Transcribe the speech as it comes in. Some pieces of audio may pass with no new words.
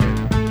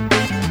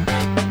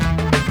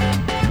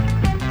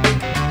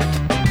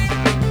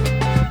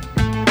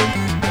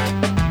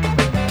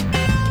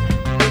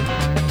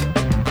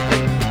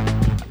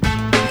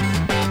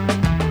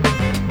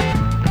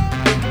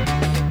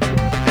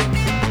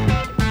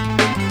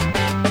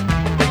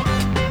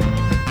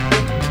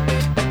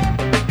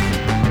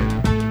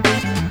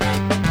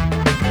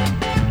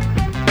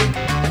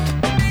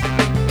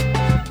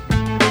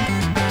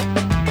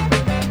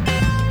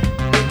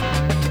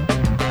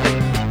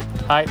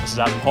This is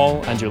Kaity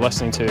Hall, and you're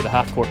listening to the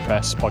Half Court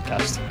Press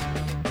podcast.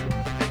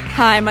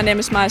 Hi, my name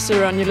is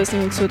Maisura, and you're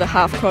listening to the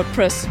Half Court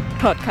Press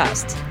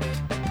podcast.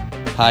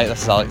 Hi,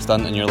 this is Alex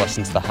Dunn, and you're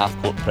listening to the Half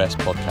Court Press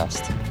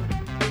podcast.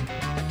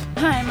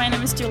 Hi, my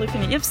name is Julie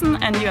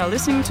Finney-Ibsen, and you are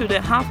listening to the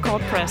Half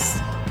Court Press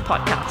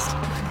podcast.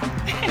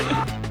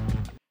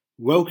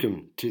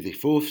 Welcome to the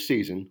fourth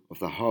season of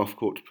the Half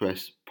Court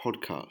Press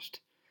podcast.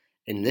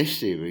 In this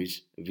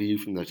series, A View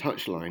from the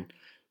Touchline,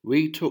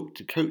 we talk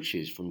to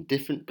coaches from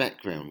different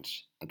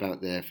backgrounds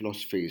about their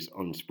philosophies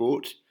on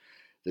sport,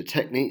 the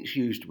techniques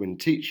used when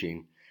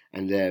teaching,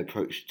 and their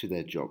approach to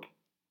their job.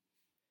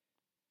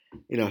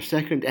 In our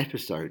second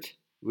episode,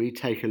 we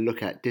take a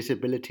look at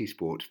disability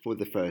sport for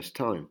the first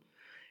time.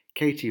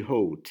 Kaity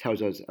Hall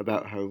tells us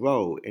about her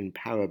role in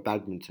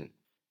Para-Badminton.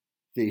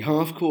 The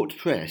Half Court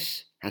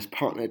Press has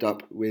partnered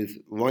up with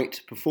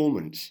Right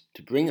Performance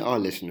to bring our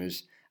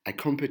listeners a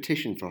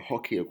competition for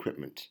hockey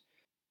equipment.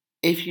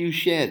 If you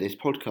share this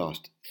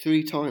podcast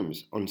 3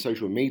 times on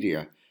social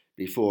media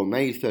before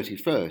May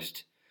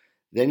 31st,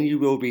 then you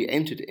will be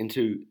entered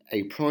into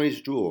a prize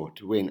draw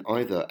to win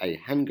either a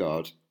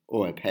handguard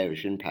or a pair of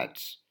shin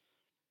pads.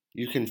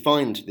 You can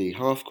find the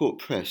Half Court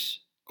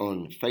Press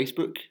on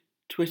Facebook,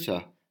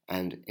 Twitter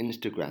and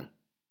Instagram.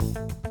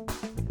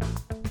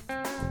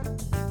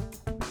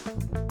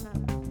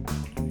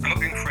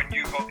 Looking for a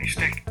new hockey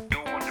stick?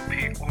 Don't want to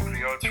pay over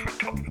the odds for a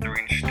top of the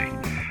range stick.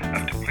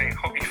 After playing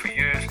hockey for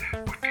years,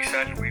 we've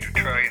decided we'd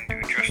try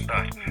and do just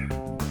that.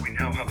 We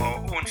now have our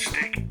own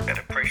stick at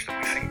a price that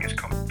we think is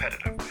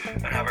competitive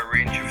and have a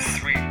range of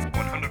 3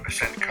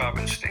 100%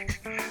 carbon sticks.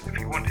 If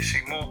you want to see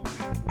more,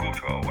 go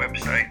to our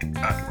website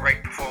at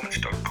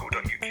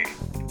rightperformance.co.uk.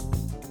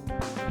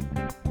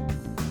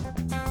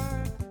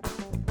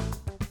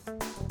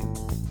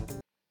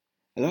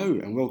 Hello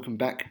and welcome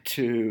back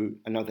to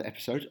another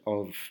episode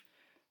of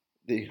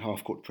the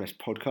Half Court Press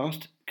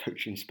podcast,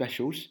 Coaching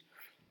Specials.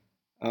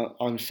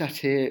 I'm sat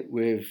here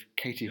with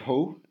Kaity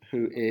Hall,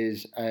 who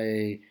is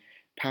a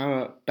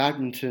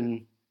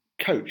Para-Badminton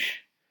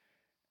coach,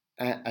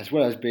 as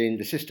well as being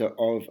the sister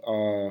of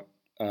our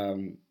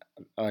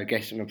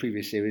guest in our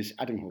previous series,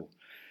 Adam Hall.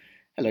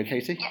 Hello,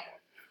 Kaity. Yeah.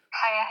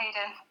 Hiya, how you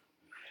doing?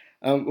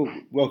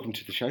 Well, welcome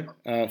to the show.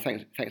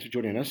 Thanks for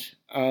joining us.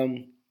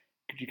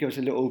 Could you give us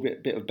a little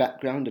bit of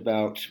background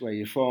about where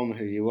you're from,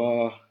 who you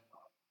are?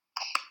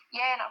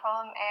 Yeah, no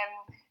problem.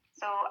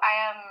 So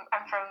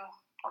I'm from,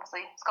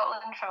 obviously,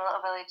 Scotland, from a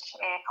little village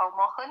called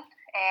Mauchline.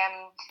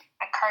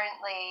 I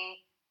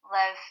currently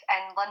live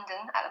in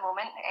London at the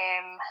moment.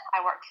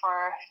 I work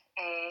for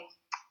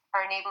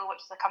Enable,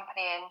 which is a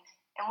company in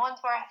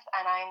Wandsworth,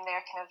 and I'm their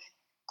kind of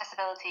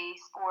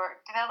disability sport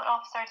development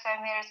officer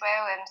down there as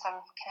well. So I'm kind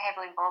of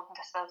heavily involved in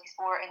disability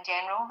sport in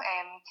general,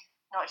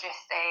 not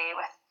just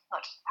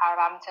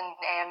Para-Badminton.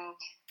 I'm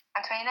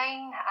 29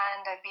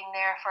 and I've been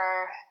there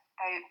for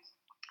about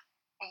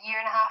a year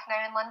and a half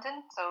now in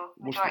London. So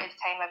majority of the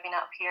time I've been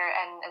up here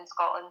in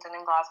Scotland and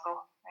in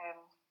Glasgow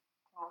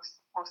most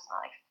of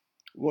my life.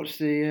 What's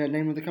the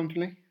name of the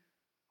company?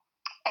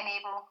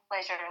 Enable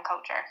Leisure and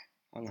Culture.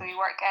 Oh, nice. So we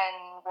work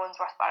in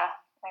Wandsworth Borough,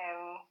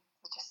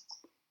 just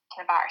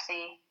kind of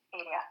Battersea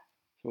area.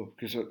 Cool,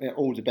 because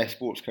all the best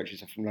sports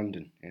coaches are from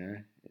London, you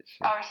know.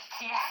 Yeah.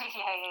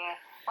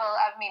 Well,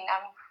 I mean,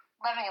 I'm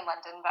living in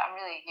London, but I'm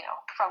really,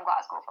 from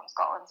Glasgow, from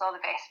Scotland. So all the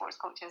best sports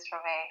coaches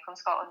from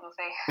Scotland, we'll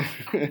say.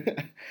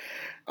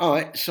 All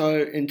right.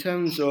 So in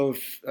terms of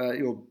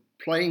your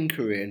playing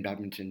career in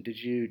badminton, did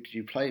you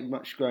play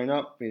much growing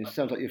up? I mean, it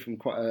sounds like you're from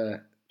quite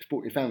a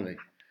sporty family.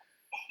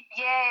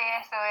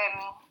 Yeah. So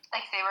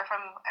like I say, we're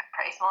from a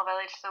pretty small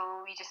village, so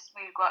we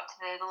would go up to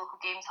the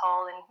local games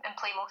hall and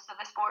play most of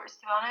the sports,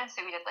 to be honest.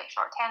 So we did like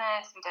short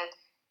tennis, we did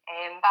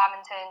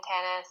badminton,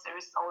 tennis. There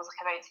was always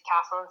like a bouncy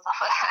castle and stuff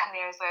like that in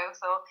there as well.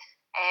 So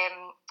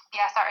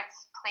I started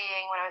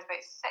playing when I was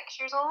about 6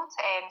 years old. So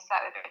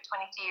that was about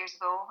 22 years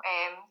ago.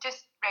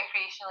 Just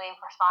recreationally and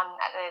for fun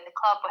at the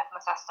club with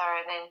my sister,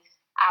 and then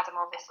Adam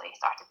obviously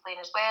started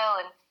playing as well.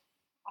 And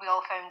we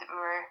all found that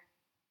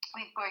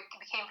we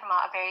came from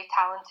a very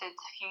talented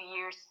few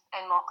years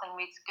in Mauchline.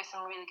 We'd get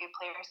some really good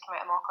players come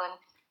out of Mauchline.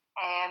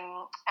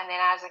 And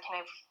then as I kind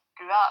of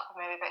grew up,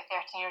 maybe about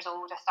 13 years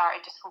old, I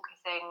started just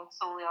focusing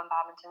solely on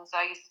badminton. So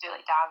I used to do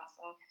like dance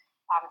and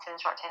badminton,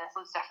 short tennis,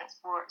 loads of different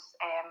sports.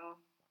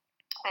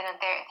 Then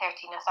at 13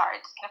 I started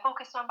kind of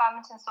focusing on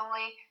badminton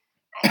solely,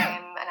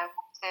 and I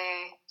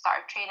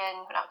started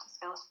training, went up to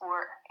school of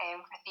sport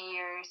for 3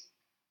 years,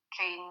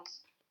 trained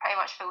pretty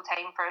much full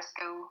time for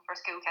school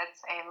kids.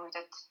 We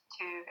did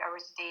 2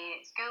 hours a day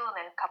at school and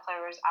then a couple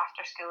of hours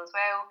after school as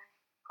well.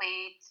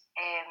 Played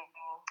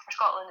for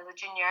Scotland as a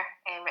junior,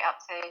 right up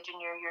to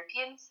junior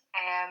Europeans.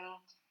 And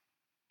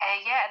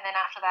then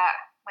after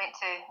that went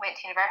to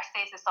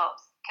university. So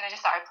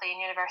just started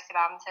playing university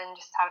badminton,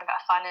 just having a bit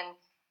of fun, and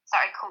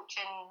started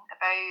coaching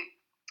about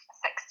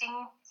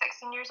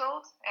 16 years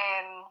old.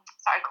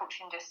 Started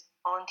coaching just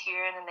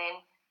volunteering, and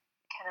then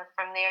kind of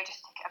from there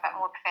just took it a bit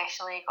more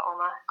professionally, got all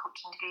my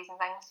coaching degrees and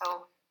things.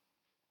 So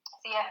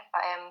yeah,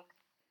 but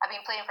I've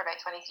been playing for about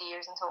 23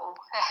 years in total.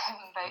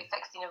 About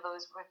 16 of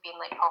those have been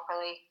like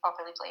properly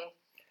playing,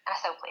 and I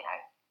still play now.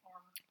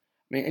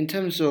 I mean, in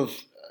terms of,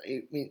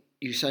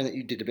 you're saying that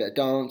you did a bit of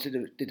dance,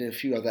 did a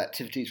few other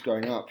activities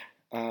growing up.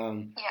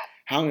 Yeah.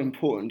 How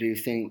important do you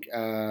think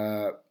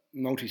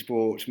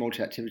multi-sports,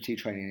 multi-activity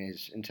training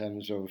is in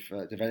terms of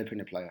developing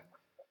a player?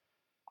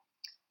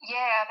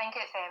 Yeah, I think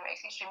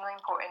it's extremely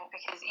important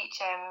because each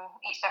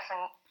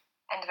different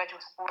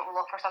individual sport will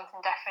offer something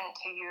different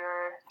to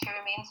your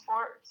main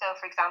sport. So,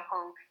 for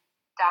example,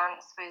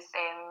 dance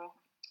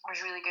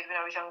was really good when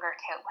I was younger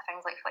to help with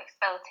things like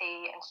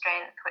flexibility and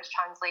strength, which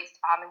translates to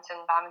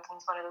badminton.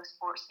 Badminton's one of those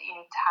sports that you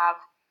need to have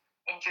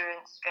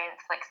endurance,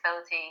 strength,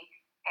 flexibility,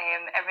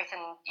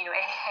 everything.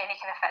 Any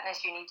kind of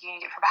fitness you need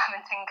it for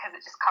badminton because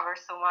it just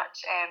covers so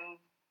much.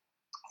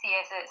 So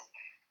yes,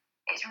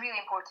 it's really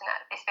important,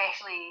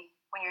 especially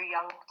when you're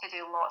young, to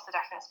do lots of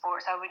different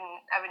sports. I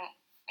wouldn't,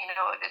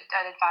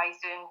 I'd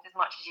advise doing as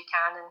much as you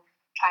can and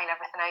trying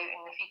everything out.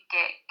 And if you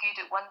get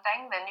good at one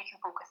thing, then you can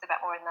focus a bit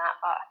more on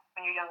that. But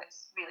when you're young,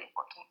 it's really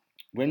important.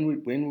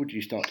 When would you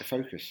start to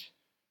focus?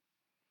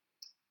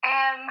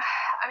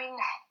 I mean,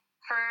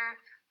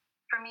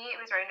 for me,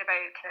 it was around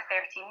about kind of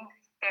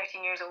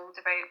 13 years old,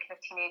 about kind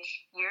of teenage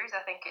years.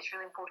 I think it's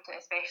really important,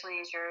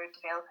 especially as you're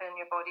developing,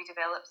 your body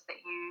develops,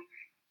 that you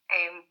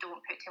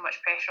don't put too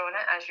much pressure on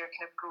it as you're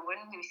kind of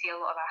growing. We see a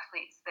lot of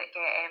athletes that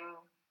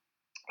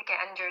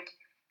get injured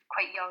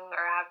quite young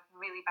or have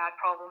really bad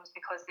problems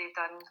because they've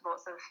done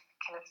lots of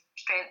kind of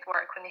strength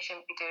work when they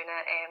shouldn't be doing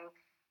it, and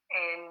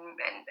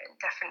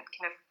different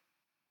kind of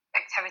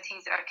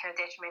activities that are kind of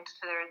detrimental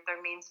to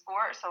their main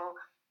sport. So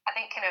I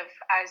think kind of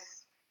as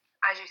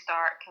you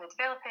start kind of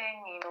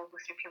developing, go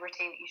through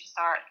puberty, you should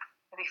start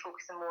maybe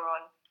focusing more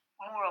on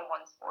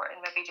one sport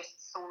and maybe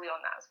just solely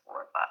on that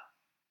sport. But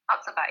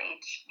up to that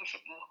age, you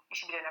should be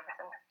doing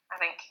everything, I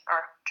think,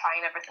 or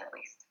trying everything at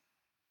least.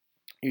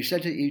 You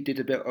said that you did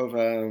a bit of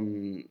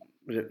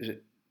was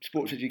it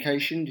sports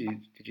education?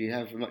 Did you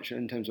have much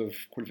in terms of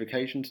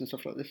qualifications and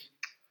stuff like this?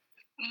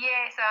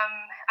 Yes, I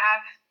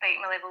have like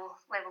my level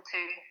 2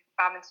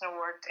 badminton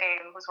award.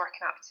 Was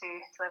working up to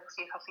level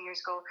 3 a couple of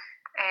years ago.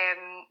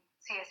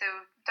 So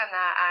done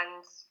that,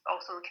 and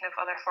also kind of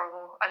other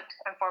formal and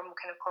informal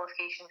kind of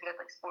qualifications. We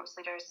did like sports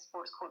leaders,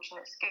 sports coaching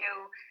at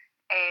school.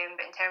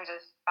 But in terms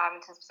of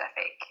badminton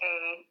specific,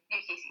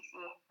 UKCC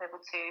level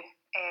 2,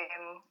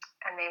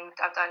 and then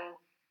I've done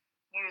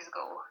years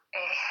ago.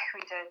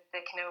 We did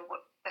the kind of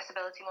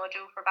disability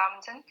module for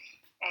badminton.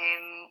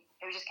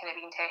 It was just kind of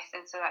being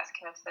tested, so that's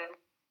kind of the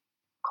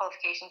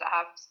qualifications that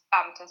have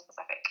badminton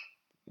specific.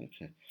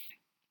 Okay.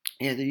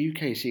 Yeah, the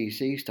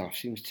UKCC stuff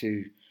seems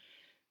to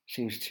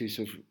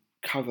sort of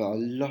cover a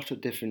lot of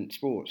different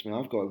sports. I mean,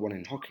 I've got one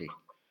in hockey.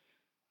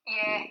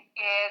 Yeah,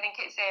 I think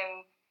it's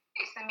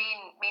the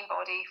main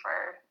body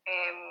for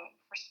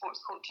sports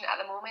coaching at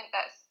the moment.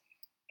 That's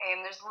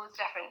there's loads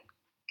of different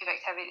good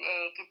activity,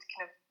 good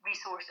kind of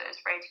resources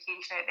for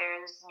education out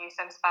there. There's the new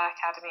SimSpa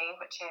Academy,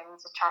 which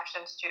is a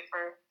chartered institute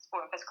for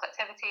sport and physical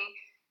activity,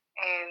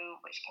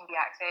 which can be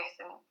accessed.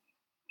 And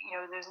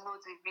there's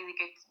loads of really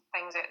good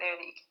things out there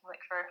that you can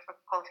look for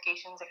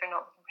qualifications if you're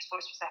not looking for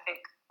sports specific,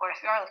 or if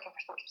you are looking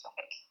for sports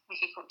specific.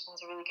 UK Coaching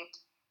is a really good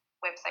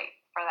website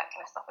for that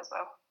kind of stuff as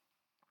well.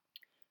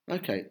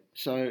 Okay,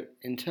 so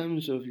in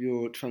terms of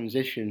your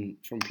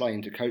transition from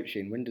playing to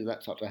coaching, when did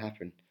that start to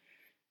happen?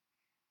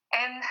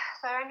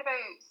 So around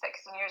about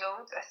 16 years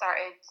old, I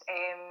started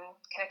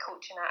kind of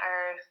coaching at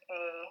our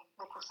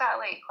local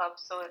satellite club,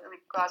 so the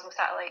Glasgow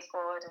Satellite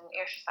Squad and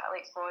Ayrshire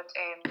Satellite Squad,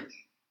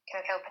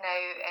 kind of helping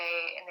out,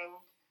 and then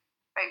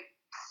about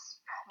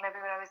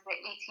maybe when I was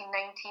 18,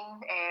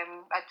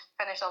 19, I'd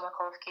finished all my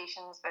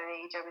qualifications by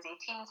the age I was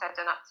 18, so I'd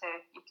done up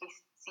to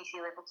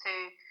UKCC level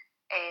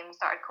 2,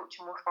 started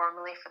coaching more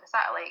formally for the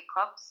satellite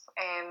clubs,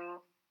 and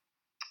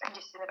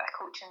just doing a bit of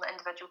coaching, like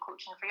individual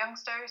coaching for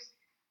youngsters.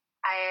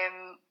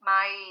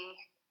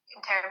 In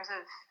terms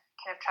of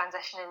kind of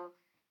transitioning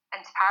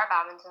into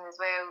Para-Badminton as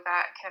well,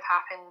 that kind of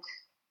happened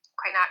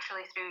quite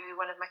naturally through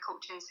one of my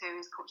coaches who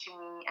was coaching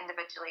me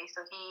individually.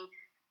 So he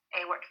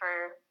worked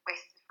for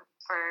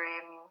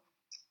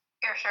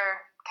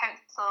Ayrshire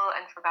Council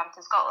and for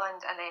Badminton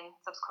Scotland, and then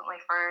subsequently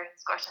for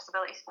Scottish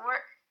Disability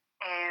Sport.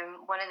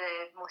 One of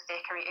the most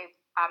decorated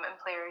badminton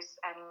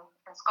players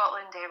in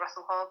Scotland,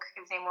 Russell Hogg,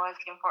 whose name was,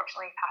 he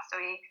unfortunately passed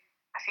away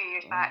a few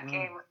years back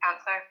with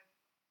cancer.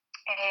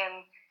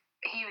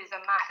 He was a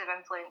massive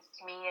influence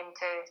to me and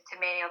to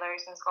many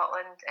others in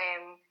Scotland.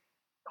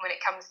 When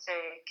it comes to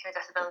kind of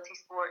disability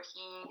sport,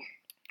 he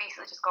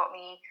basically just got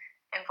me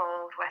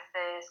involved with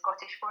the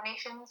Scottish Four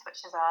Nations,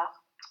 which is a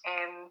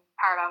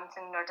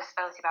para-badminton or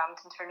disability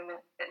badminton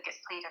tournament that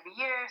gets played every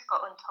year.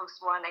 Scotland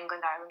hosts one,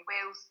 England, Ireland,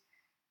 Wales.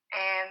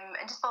 And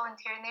just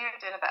volunteering there,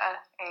 doing a bit of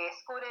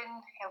scoring,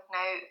 helping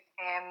out.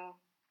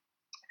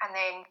 And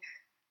then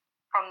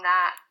from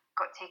that,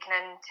 got taken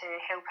in to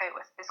help out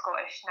with the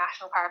Scottish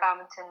National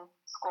Para-Badminton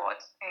squad.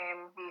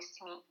 We used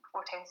to meet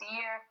 4 times a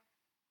year.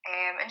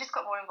 and just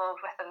got more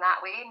involved with them that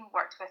way, and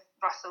worked with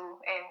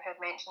Russell, who I'd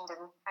mentioned,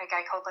 and a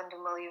guy called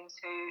Lyndon Williams,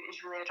 who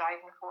is really a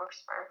driving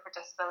force for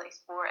disability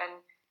sport in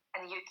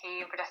the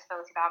UK, and for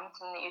disability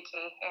badminton in the UK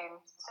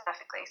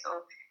specifically.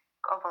 So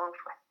got involved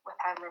with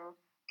him and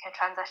kind of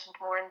transitioned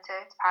more into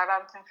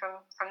para-badminton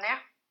from there.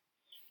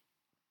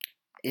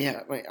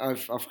 Yeah,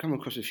 I've come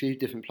across a few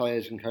different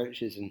players and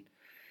coaches, and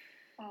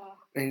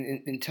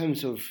in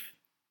terms of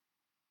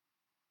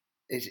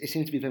it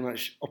seems to be very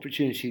much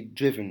opportunity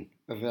driven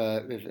with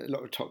a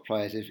lot of top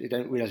players. If they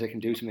don't realise they can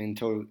do something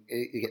until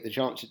you get the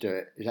chance to do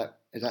it,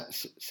 is that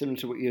similar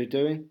to what you're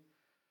doing?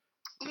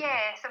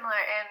 Yeah, similar.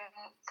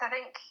 So I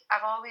think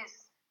I've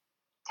always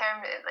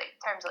terms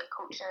like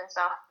coaching and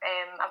stuff.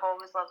 I've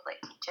always loved like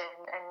teaching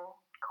and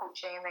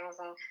coaching and things,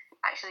 and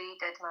actually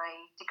did my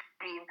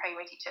degree in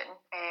primary teaching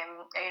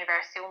at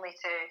university, only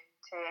to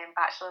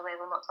bachelor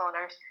level, not to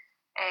honours.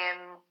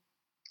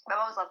 But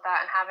I've always loved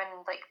that, and having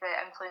like the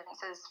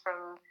influences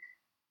from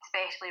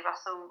especially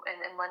Russell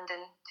in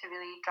London to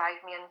really drive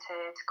me into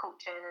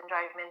coaching and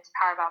drive me into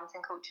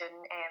para-badminton coaching.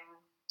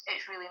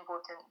 It's really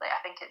important. Like,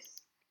 I think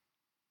it's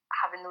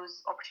having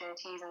those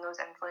opportunities and those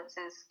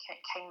influences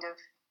kind of,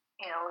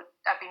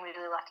 I've been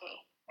really lucky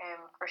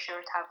for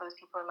sure to have those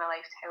people in my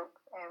life to help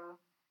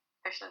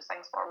push those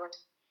things forward.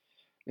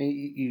 I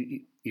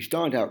mean, you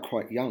started out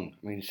quite young.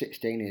 I mean,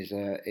 16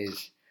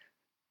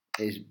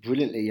 is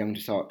brilliantly young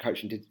to start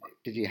coaching.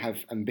 Did you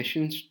have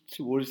ambitions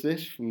towards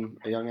this from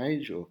a young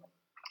age, or?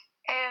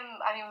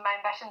 I mean, my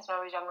ambitions when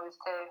I was young was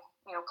to,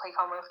 play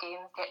Commonwealth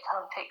Games, get to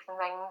Olympics and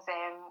things.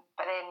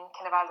 But then,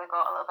 kind of as I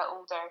got a little bit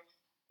older,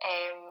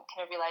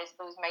 kind of realised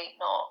those might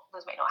not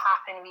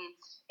happen.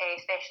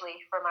 Especially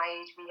for my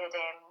age, we had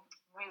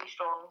really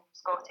strong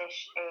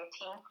Scottish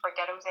team for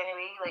girls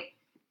anyway.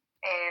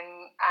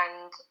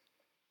 And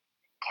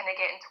kind of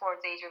getting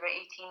towards the age of about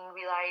 18,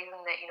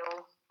 realising that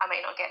I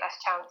might not get this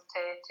chance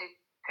to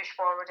push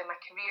forward in my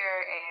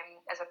career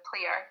as a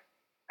player.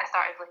 I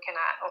started looking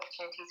at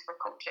opportunities for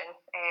coaching.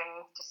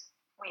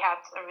 We had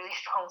a really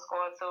strong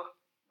squad, so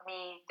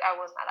I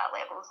wasn't at that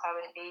level, so I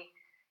wouldn't be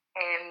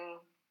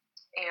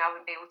I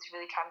wouldn't be able to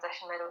really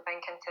transition, I don't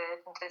think, into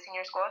the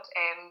senior squad.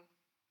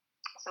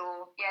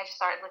 So yeah, I just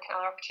started looking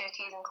at other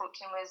opportunities, and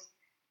coaching was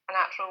a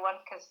natural one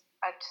because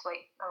I just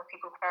like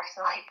people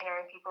person, I like being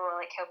around people, I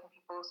like helping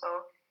people.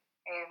 So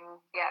it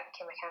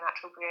became a kind of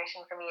natural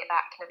progression for me at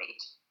that kind of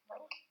age, I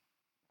think.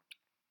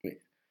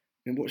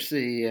 And what's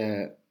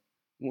the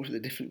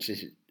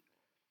differences?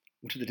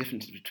 What are the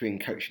differences between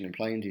coaching and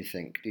playing? Do you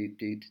think? Do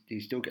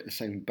you still get the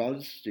same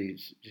buzz? Do you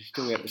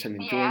still get the same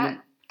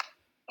enjoyment?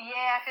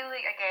 Yeah, I feel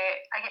like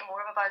I get more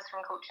of a buzz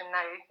from coaching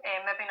now.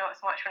 Maybe not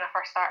so much when I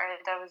first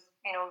started. I was,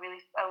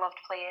 I loved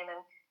playing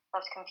and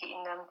loved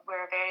competing. And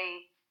we're a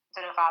very,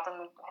 I don't know if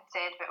Adam had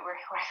said, but we're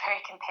a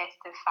very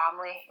competitive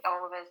family.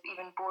 All of us,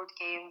 even board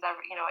games,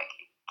 it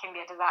can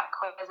be a disaster,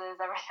 quizzes,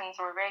 everything.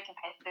 So we're very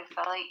competitive. So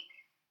I like,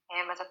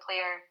 as a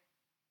player,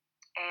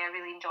 I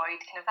really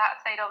enjoyed kind of that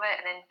side of it.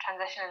 And then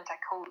transitioning to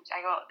coach, I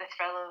got the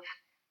thrill of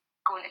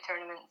going to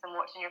tournaments and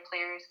watching your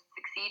players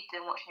succeed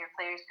and watching your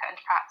players put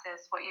into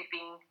practice what you've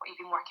been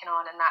working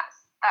on, and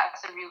that's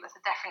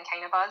a different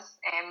kind of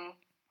buzz.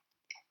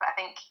 But I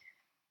think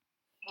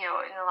in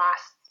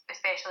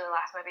especially the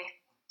last maybe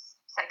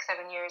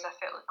 6-7 years, I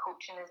felt like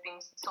coaching has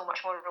been so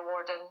much more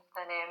rewarding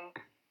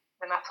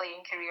than my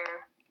playing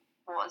career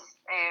was.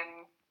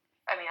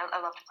 I mean, I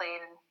loved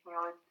playing and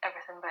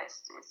everything, but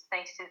it's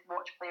nice to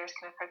watch players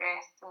kind of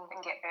progress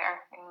and get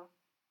better, and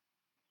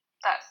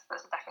that's a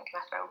different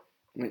kind of thrill.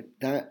 I mean,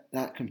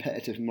 that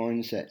competitive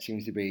mindset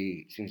seems to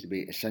be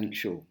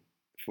essential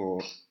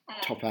for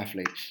top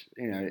athletes,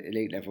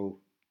 elite level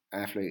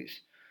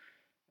athletes.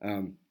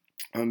 I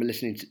remember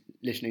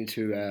listening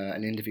to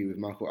an interview with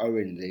Michael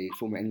Owen, the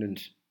former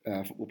England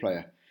football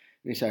player.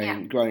 He was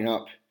saying growing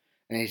up,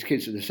 and his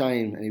kids are the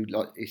same, and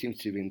he seems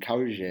to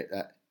encourage it,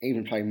 that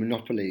even playing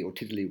Monopoly or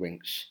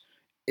Tiddlywinks,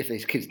 if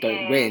his kids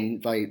don't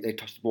win, they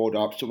toss the board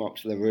up, sum up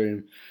to the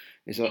room.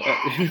 It's like,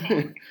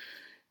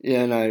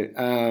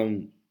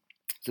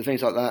 so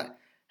things like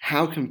that.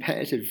 How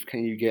competitive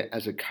can you get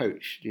as a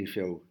coach, do you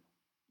feel?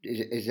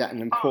 Is that an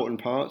important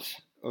part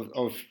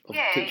of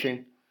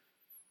teaching?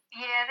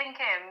 Yeah, I think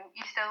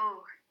you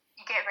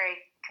get very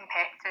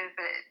competitive,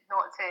 but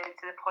not to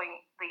the point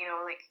that,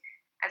 like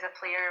as a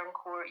player on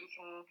court, you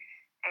can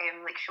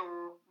show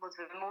loads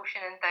of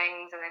emotion and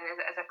things, and then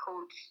as a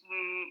coach,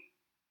 you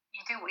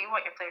do what you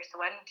want your players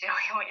to win. You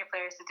want your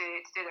players to do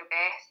their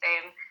best.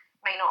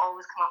 Might not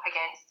always come up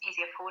against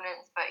easy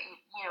opponents, but you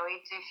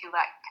do feel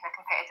that kind of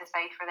competitive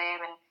side for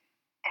them. And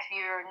if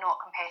you're not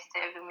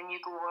competitive, and when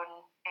you go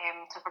on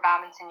for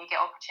badminton, you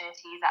get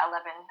opportunities at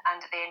 11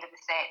 and at the end of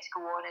the set to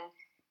go on and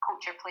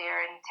coach your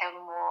player and tell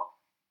them what,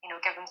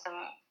 give them a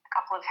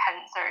couple of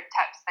hints or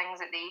tips,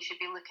 things that they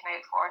should be looking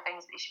out for,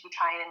 things that they should be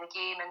trying in the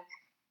game. And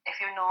if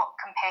you're not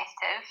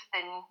competitive,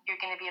 then you're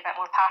going to be a bit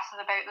more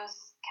passive about those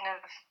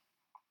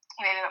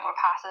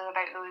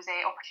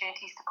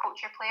opportunities to coach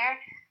your player.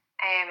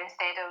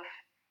 Instead of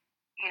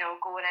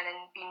going in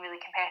and being really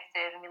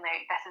competitive and being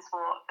like, this is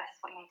what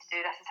you need to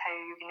do, this is how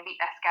you're going to beat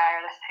this guy,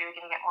 or this is how you're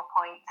going to get more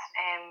points.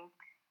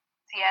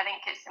 So yeah, I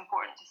think it's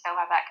important to still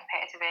have that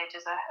competitive edge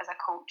as a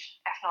coach.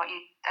 If not,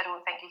 I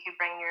don't think you could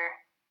bring your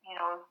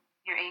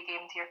A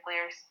game to your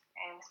players,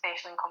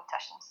 especially in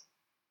competitions.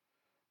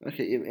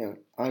 Okay,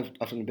 I've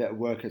done a bit of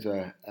work as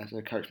a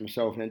coach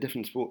myself in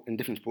different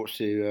sports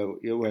to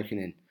you're working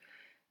in,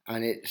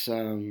 and it's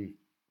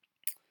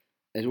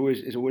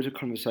there's always a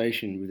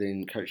conversation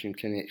within coaching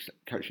clinics,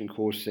 coaching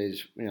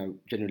courses,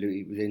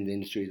 generally within the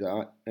industry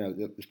that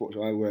the sports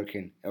that I work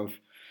in,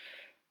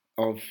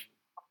 of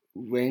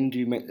when do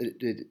you make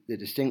the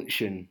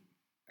distinction,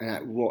 and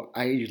at what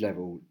age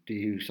level do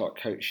you start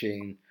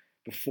coaching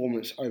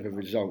performance over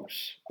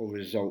results or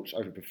results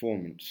over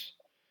performance?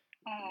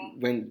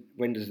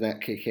 When does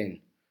that kick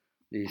in,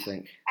 do you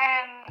think?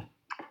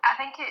 I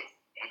think it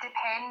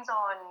depends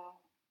on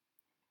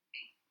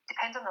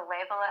the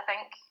level. I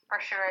think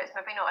for sure it's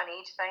maybe not an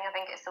age thing. I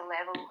think it's a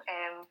level.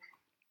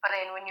 But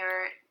then when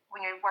you're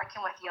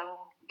working with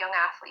young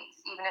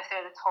athletes, even if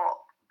they're the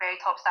very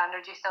top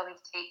standards, you still need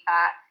to take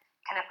that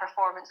kind of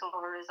performance over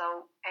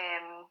result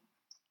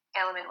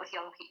element with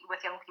young people,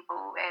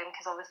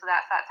 because obviously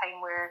that's that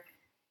time where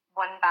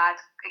one bad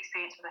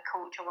experience with a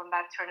coach or one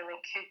bad tournament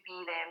could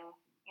be them,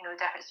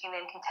 difference between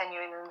them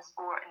continuing in the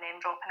sport and them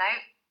dropping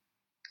out.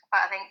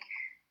 But I think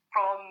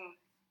from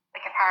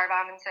like a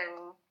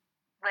para-badminton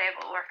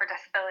level or for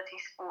disability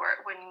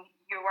sport, when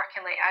you're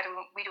working we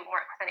don't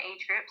work with an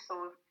age group.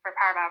 So for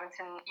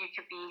para-badminton, you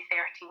could be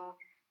 13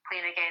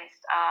 playing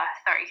against a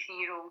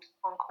 33-year-old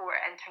on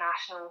court at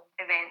international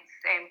events,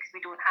 because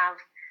we don't have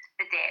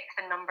the depth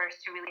and numbers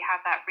to really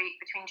have that break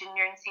between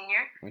junior and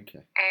senior.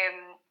 Okay.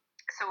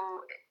 So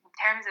in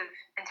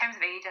terms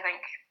of age, I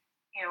think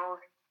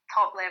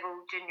top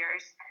level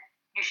juniors,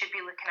 you should be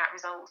looking at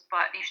results,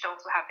 but you should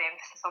also have the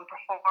emphasis on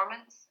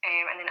performance.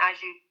 And then if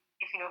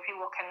you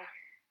walk in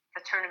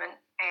the tournament,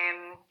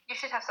 you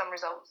should have some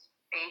results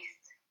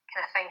based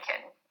kind of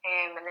thinking.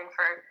 And then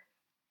for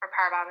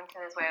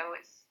para-badminton as well,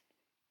 it's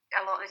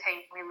a lot of the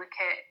time we look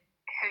at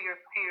who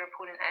your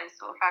opponent is.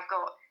 So if I've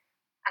got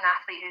an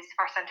athlete who's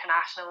first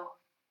international,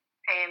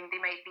 they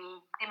might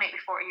be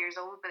 40 years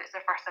old, but it's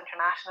their first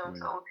international,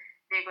 so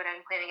they're going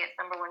in playing against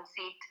number one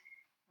seed.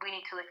 We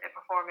need to look at the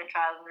performance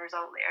rather than the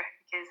result there,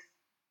 because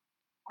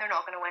they're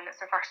not going to win. It's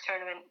their first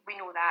tournament. We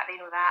know that. They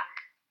know that.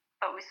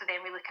 But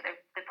then we look at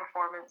the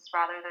performance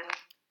rather than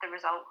the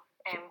result,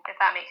 if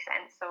that makes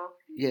sense. So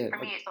for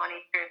me, it's not an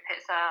age group.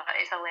 It's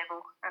a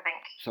level, I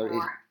think. So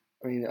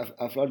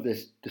I've heard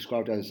this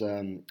described as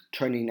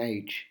training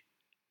age.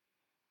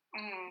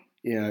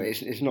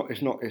 It's not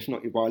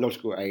your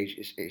biological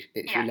age.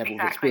 It's your level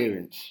of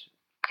experience.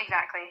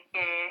 Exactly.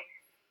 Yeah.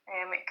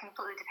 It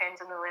completely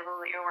depends on the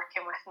level that you're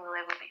working with and the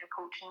level that you're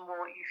coaching,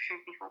 what you should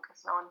be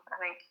focusing on, I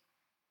think.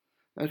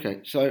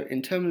 Okay, so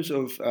in terms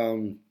of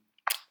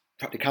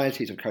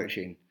practicalities of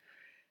coaching,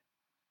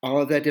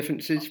 are there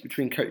differences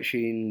between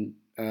coaching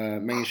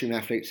mainstream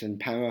athletes and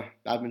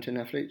para-badminton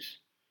athletes?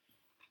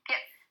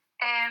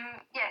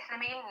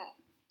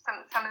 So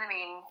some of the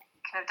main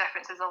kind of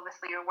differences,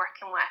 obviously, you're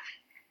working with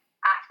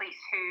athletes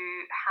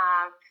who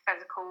have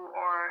physical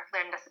or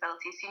learning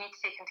disabilities, so you need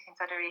to take into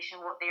consideration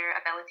what their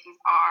abilities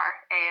are,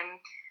 and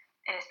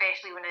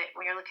especially when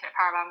you're looking at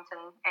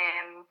para-badminton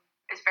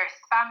as versus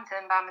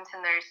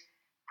badminton, there's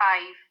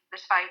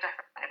five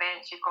different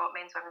events. You've got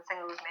men's, women's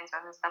singles, men's,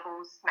 women's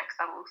doubles, mixed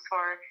doubles.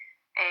 For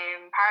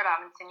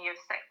para-badminton, you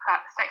have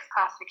six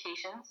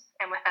classifications,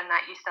 and within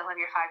that you still have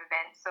your 5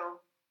 events.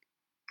 So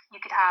you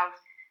could have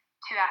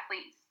 2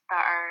 athletes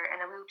that are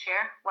in a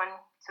wheelchair.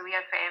 So we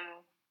have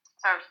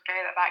so I'll give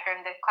you that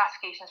background. The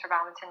classifications for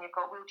badminton, you've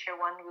got wheelchair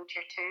 1,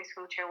 wheelchair 2.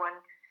 So wheelchair 1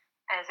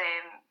 is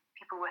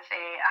people with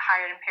a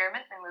higher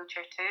impairment than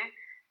wheelchair 2.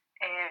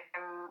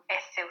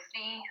 SL3,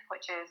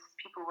 which is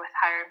people with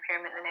higher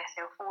impairment than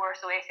SL4.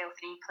 So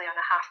SL3 play on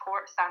a half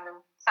court, standing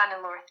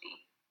lower 3.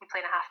 You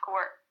play in a half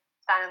court,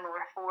 standing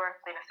lower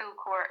 4, playing a full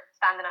court,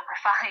 standing upper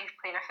 5,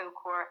 playing a full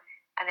court,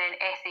 and then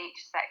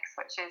SH6,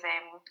 which is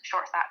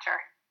short stature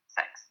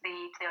 6.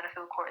 They play on a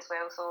full court as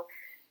well. So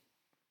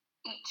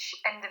each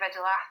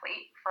individual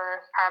athlete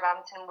for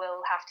para-badminton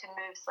will have to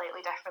move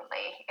slightly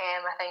differently.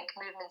 I think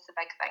movement's a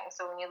big thing.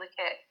 So when you look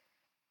at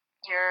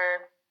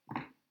your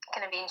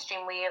kind of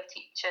mainstream way of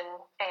teaching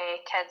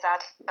kids,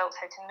 adults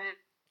how to move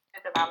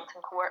the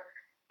badminton court,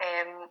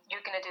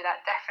 you're going to do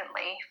that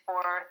differently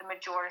for the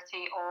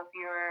majority of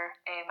your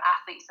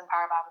athletes in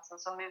para-badminton.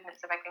 So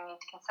movement's a big thing you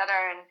need to consider.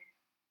 And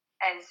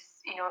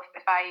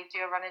if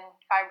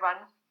I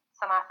run,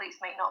 some athletes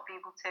might not be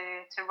able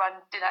to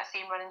do that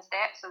same running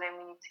step, so then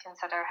we need to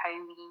consider how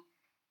we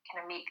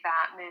kind of make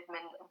that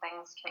movement and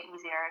things kind of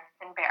easier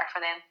and better for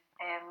them.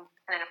 And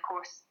then, of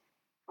course,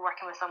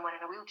 working with someone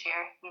in a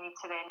wheelchair, you need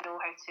to then know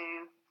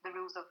the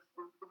rules of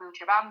the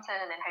wheelchair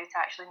badminton, and then how to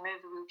actually move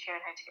the wheelchair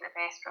and how to get the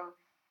best from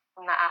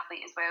that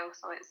athlete as well.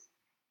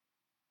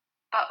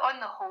 But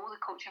on the whole,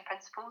 the coaching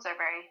principles are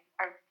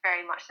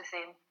very much the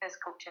same as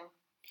coaching.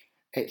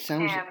 It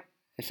sounds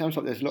it sounds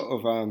like there's a lot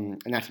of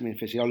anatomy and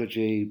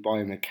physiology,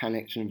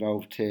 biomechanics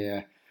involved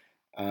here.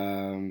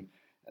 A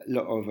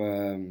lot of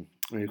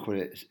what do you call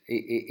it?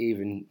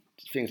 Even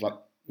things like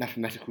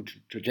mathematical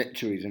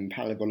trajectories and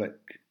parabolic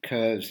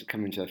curves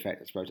come into effect,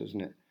 I suppose,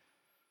 doesn't it?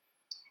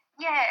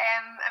 Yeah,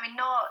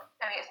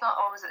 it's not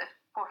always at the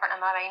forefront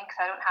of my mind because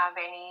I don't have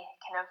any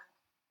kind of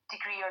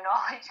degree or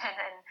knowledge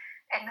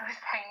in those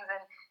things,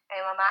 and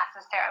my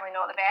maths is certainly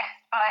not the best.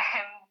 But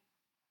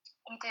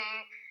you do.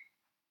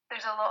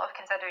 There's a lot of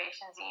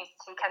considerations you need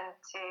to take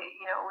into,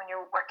 when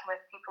you're working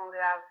with people who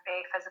have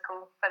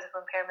physical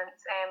impairments.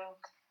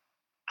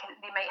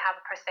 They might have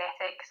a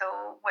prosthetic,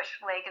 so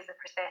which leg is the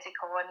prosthetic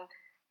on?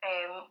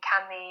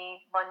 Can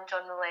they lunge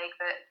on the leg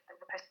that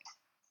the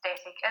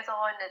prosthetic is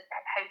on?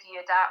 How do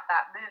you adapt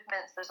that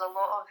movement? So there's a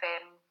lot of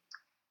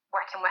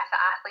working with the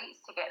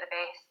athletes to get the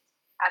best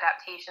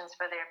adaptations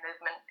for their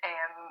movement.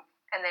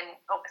 And then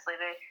obviously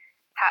the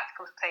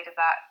tactical side of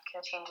that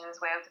kind of changes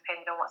as well,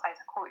 depending on what size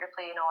of court you're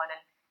playing on.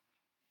 And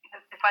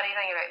the funny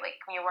thing about when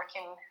you're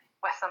working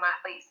with some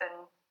athletes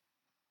and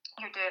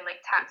you're doing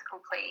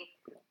tactical play,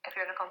 if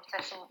you're in a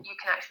competition, you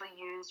can actually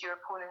use your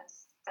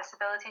opponent's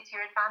disability to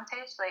your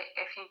advantage. Like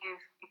if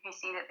you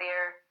see that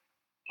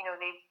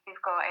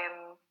they've got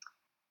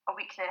a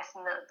weakness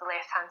in the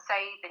left hand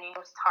side, then you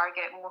know to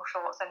target more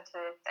shots into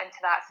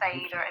that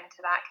side or into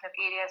that kind of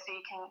area. So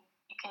you can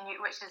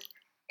which is,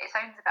 it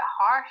sounds a bit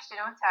harsh,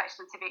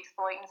 to be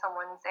exploiting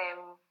someone's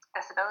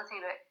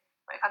disability, but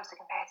when it comes to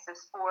competitive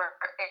sport,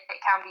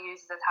 it can be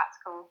used as a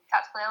tactical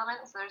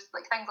element. So there's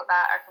things like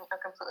that are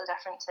completely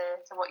different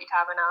to what you'd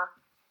have in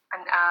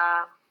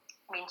a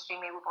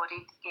mainstream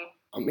able-bodied game.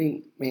 I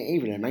mean,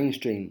 even in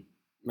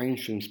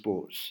mainstream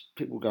sports,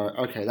 people go,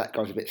 okay, that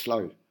guy's a bit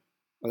slow,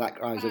 or that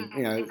guy's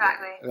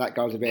exactly. that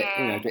guy's a bit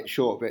a bit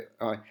short,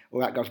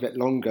 or that guy's a bit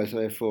longer, so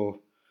therefore,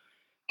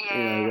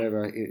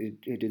 whether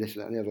you do this,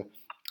 that, and the other.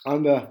 I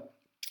remember,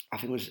 I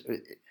think it was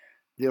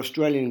the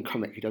Australian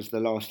comic who does The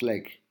Last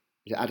Leg.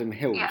 Is it Adam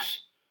Hills? Yeah.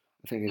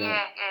 I think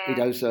he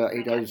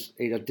does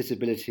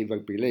disability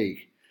rugby league,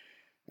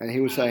 and he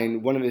was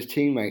saying one of his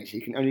teammates,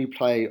 he can only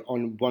play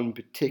on one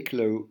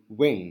particular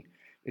wing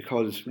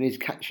because when he's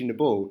catching the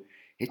ball,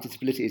 his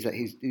disability is that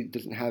he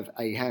doesn't have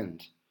a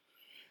hand,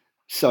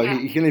 so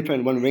he can only play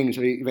on one wing,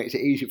 so it makes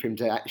it easier for him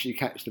to actually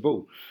catch the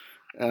ball.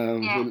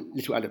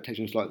 Little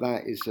adaptations like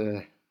that is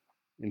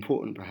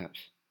important,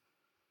 perhaps.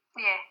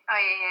 You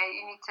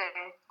need to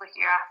look at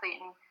your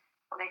athlete and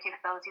what their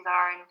capabilities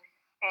are, and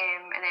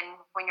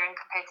then when you're in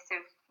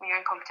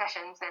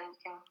competitions, then you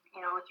can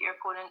look at your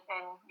opponent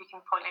and you can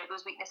point out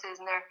those weaknesses,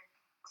 and they're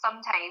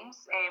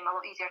sometimes a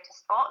lot easier to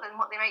spot than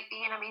what they might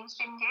be in a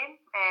mainstream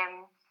game.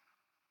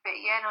 But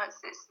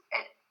it's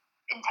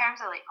in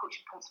terms of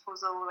coaching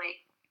principles, though,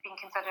 being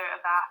considerate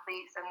of the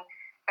athletes and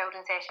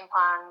building session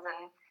plans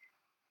and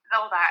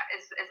all that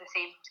is the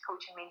same to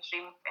coaching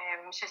mainstream.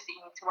 It's just that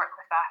you need to work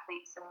with the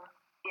athletes and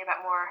be a bit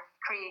more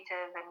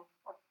creative and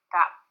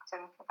adapt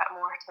them a bit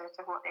more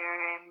to what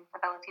their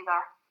abilities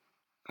are.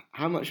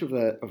 How much of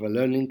a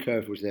learning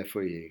curve was there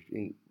for you?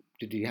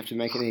 Did you have to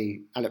make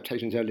any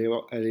adaptations early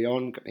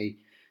on? Got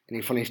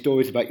any funny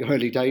stories about your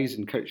early days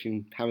in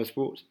coaching para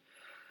sports?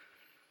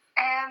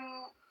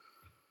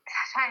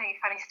 Trying to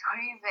make funny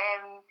stories.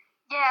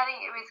 I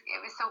think it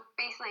was so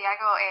basically I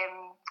got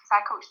so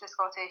I coached the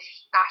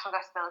Scottish national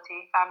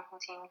disability badminton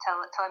team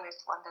till I moved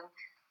to London.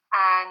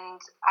 And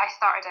I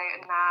started out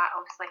in that,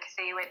 obviously, like I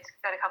say,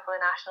 did a couple of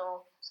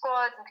national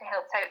squads and kind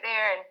of helped out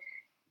there, and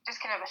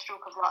just kind of a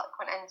stroke of luck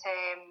went into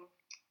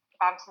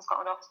Badminton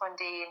Scotland office one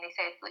day, and they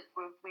said,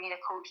 we need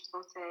a coach to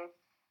go to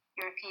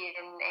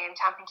European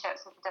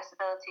championships with the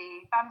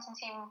disability badminton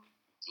team.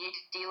 Do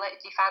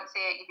you fancy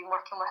it? You've been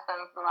working with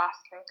them for the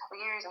last couple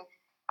of years, and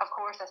of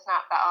course I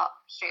snapped that up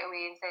straight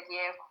away and said,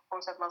 yeah, of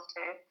course I'd love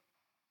to.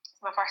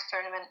 It's my first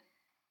tournament.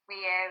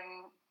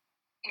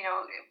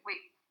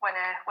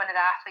 One of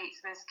the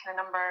athletes was kind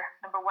of number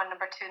 1,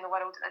 number 2 in the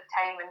world at the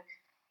time, and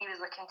he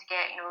was looking to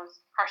get his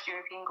first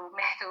European gold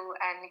medal,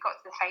 and he got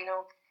to the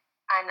final,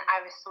 and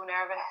I was so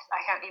nervous.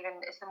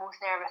 It's the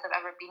most nervous I've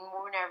ever been,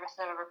 more nervous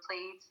than I've ever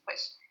played, which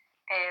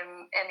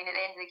at the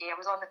end of the game I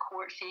was on the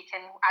court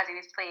shaking as he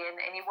was playing,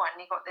 and he won.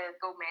 He got the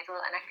gold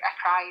medal, and I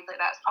cried.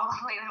 That's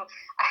probably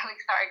I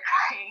started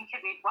crying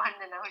because he'd won,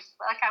 and I was just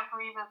I can't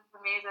believe this is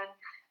amazing.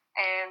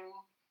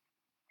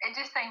 And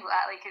just things like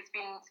that, it's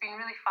been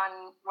really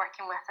fun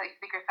working with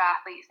the group of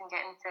athletes and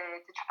getting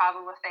to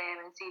travel with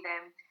them and see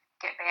them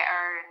get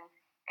better.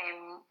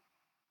 And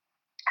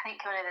I think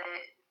one of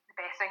the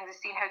best things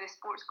is seeing how the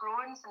sport's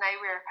grown. So now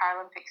we're a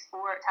Paralympic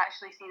sport. To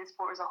actually see the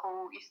sport as a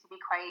whole used to be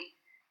quite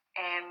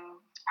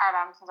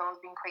Para-Badminton's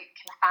always been quite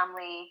kind of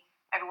family.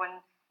 Everyone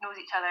knows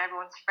each other.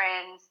 Everyone's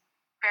friends.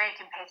 Very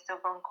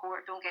competitive on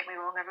court. Don't get me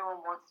wrong.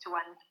 Everyone wants to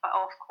win, but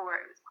off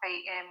court it was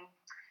quite kind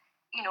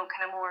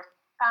of more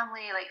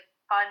family,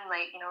 fun,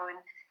 and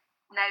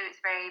now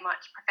it's very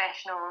much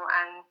professional,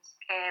 and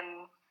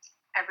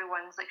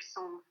everyone's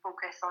so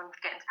focused on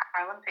getting to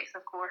Paralympics,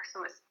 of course,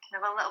 so it's kind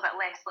of a little bit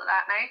less like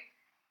that now.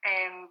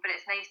 But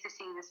it's nice to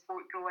see the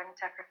sport grow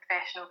into a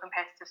professional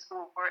competitive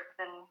sport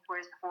than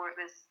whereas before it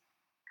was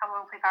come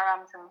along play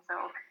Para-Badminton.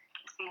 So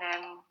it's been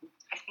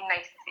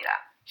nice to see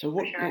that. So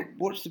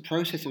what's the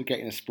process of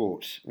getting a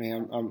sport? I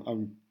mean,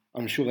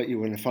 I'm sure that you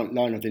were in the front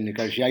line of the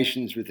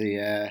negotiations with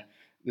the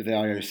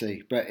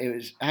IOC, but it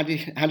was how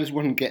does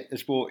one get the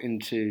sport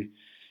into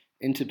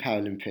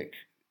Paralympic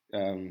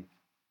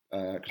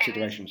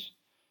considerations?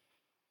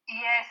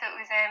 So it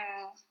was.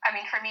 I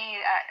mean, for me,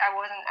 I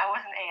wasn't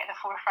at the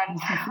forefront.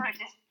 I was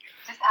just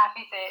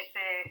happy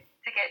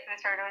to get to the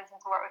tournaments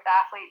and to work with the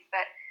athletes.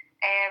 But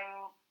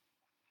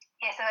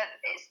so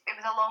it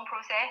was a long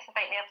process. I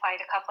think they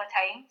applied a couple of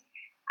times,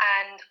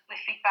 and the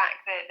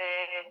feedback that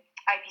the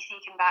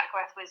IPC came back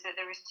with was that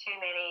there was too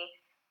many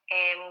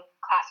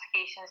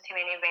classifications, too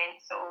many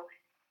events. So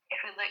if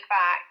we look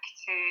back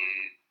to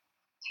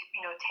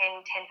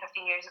 10,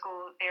 15 years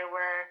ago, there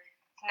were.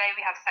 Now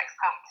we have 6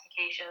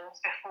 classifications.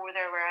 Before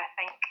there were, I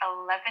think,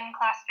 11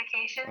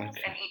 classifications,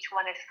 and each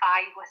one is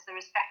 5. There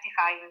was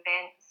 55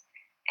 events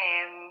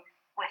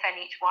within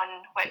each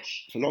one,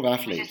 which it's a lot of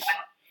athletes.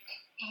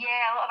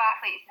 A lot of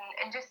athletes,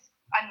 and just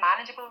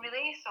unmanageable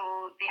really.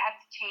 So they had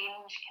to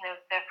change kind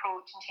of the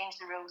approach and change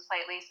the rules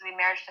slightly. So they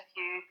merged a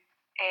few.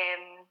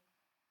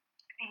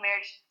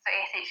 So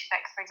SH6,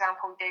 for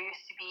example, there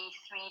used to be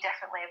 3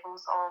 different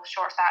levels of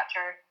short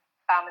stature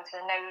badminton,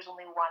 and now there's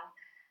only 1.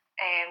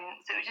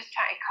 So it was just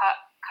trying to cut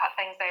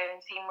things down and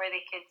seeing where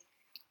they could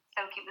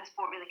still keep the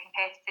sport really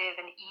competitive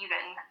and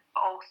even,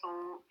 but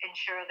also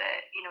ensure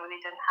that they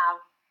didn't have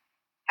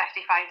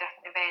 55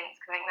 different events.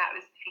 Because I think that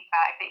was the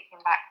feedback that came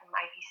back from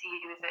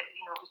IPC was that it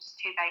was just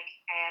too big.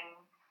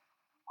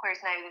 Whereas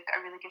now they've got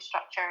a really good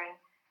structure, and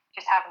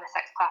just having the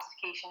 6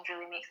 classifications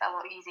really makes it a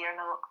lot easier and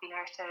a lot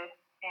cleaner to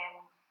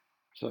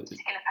kind of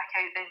pick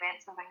out the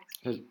events and things.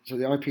 So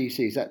the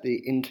IPC, is that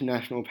the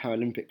International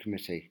Paralympic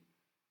Committee?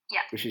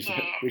 Yeah.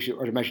 Which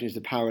I'd imagine is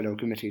the parallel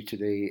committee to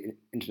the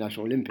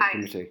International Olympic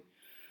Committee.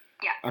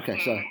 Yeah. Okay,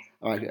 so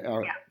all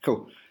right,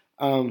 cool.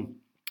 I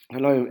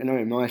know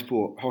in my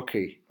sport,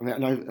 hockey.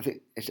 I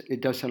think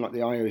it does sound like the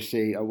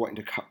IOC are wanting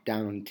to cut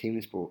down on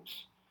team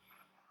sports.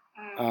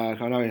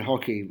 I know in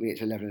hockey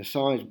it's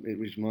 11-a-side,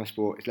 which is my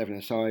sport. It's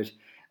 11-a-side,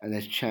 and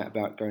there's chat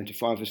about going to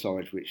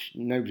 5-a-side, which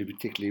nobody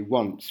particularly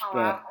wants.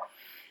 But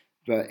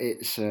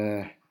it's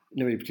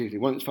nobody particularly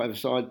wants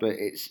 5-a-side, but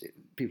it's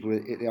people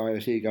at the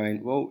IOC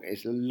going, well,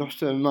 it's a lot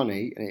of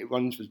money and it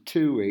runs for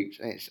 2 weeks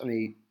and it's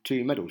only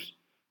 2 medals,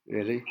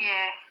 really.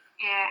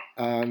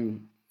 Yeah.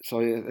 So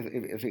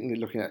I think they're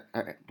looking at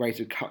ways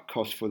to cut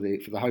costs for the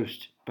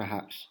host,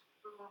 perhaps.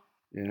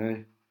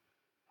 Is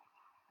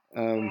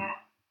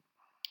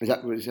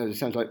that? It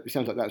sounds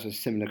like that's a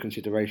similar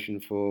consideration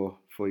for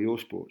your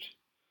sport.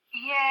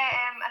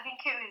 Yeah, I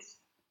think it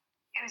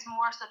was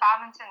more so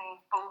badminton,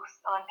 both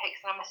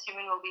Olympics, and I'm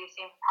assuming will be the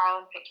same for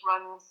Paralympics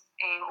runs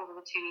over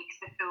the 2 weeks,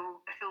 the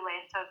full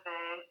length of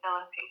the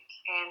Olympic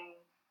kind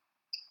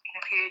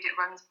of period. It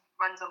runs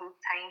the whole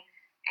time,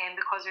 and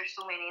because there's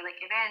so many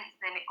events,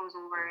 then it goes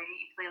over.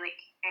 You play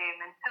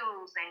in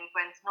pools, then you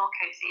go into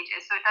knockout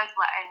stages. So it does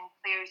let in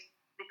players.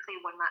 They play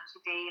 1 match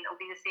a day, and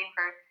it'll be the same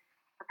for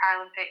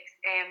Paralympics.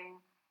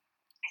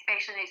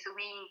 Especially so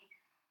we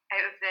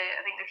out of the,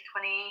 I think there's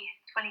 26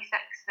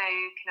 now,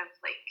 kind of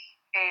 26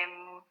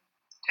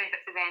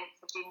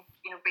 events have been,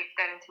 break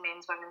down into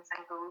men's, women's,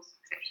 singles,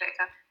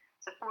 etc.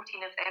 So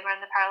 14 of them are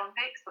in the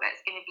Paralympics, so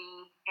it's going to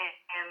be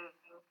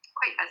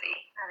quite busy,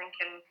 I think,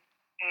 and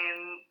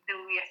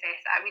they'll reassess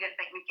that. We didn't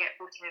think we'd get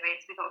 14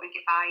 events, we thought we'd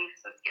get 5,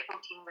 so to get 14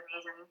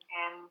 is amazing.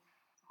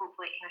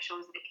 Hopefully it kind of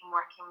shows that it can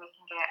work and we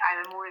can get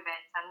either more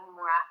events and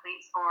more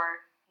athletes,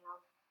 or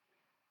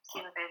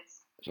same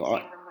events,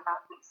 same number of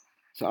athletes.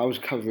 So I was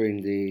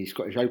covering the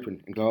Scottish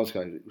Open in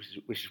Glasgow,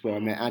 which is where I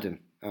met Adam.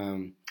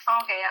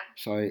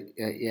 So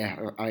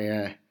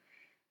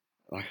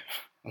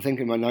I think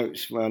in my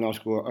notes when I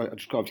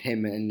described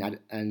him and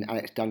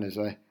Alex Dunn as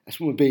a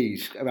small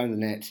bees around the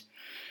net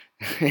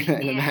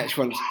in a match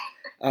once.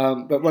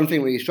 But one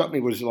thing that struck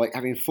me was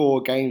having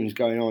 4 games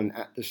going on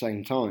at the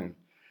same time.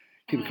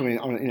 People coming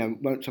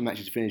on, some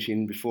matches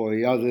finishing before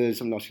the others,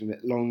 some lasting a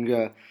bit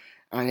longer,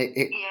 and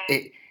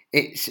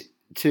it's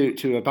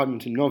to a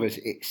badminton novice,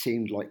 it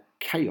seemed like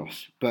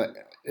chaos. But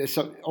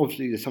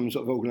obviously there's some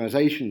sort of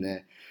organisation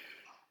there.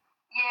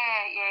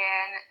 Yeah,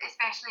 and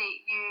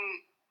especially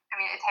at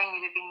the time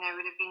you'd have been there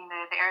would have been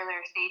the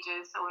earlier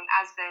stages. So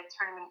as the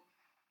tournament,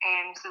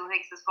 so the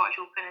Scottish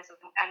Open is a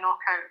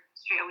knockout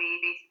straight away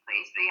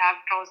basically. So you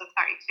have draws of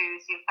 32,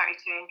 so you have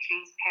 32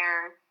 entries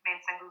per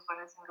men's singles,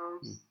 women's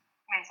singles,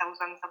 men's doubles,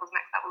 women's doubles,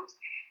 mixed doubles.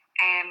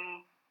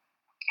 And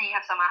you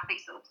have some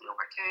athletes that will play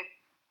over 2.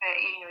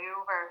 You're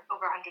over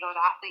 100 odd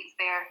athletes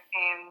there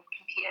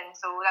competing,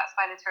 so that's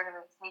why the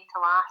tournaments need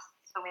to last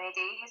so many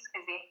days,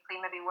 because they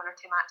play maybe 1 or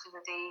 2 matches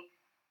a day,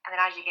 and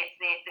then as you get to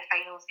the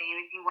finals day,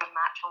 it would be 1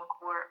 match on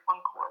court, 1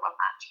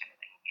 match kind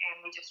of thing,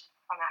 and they just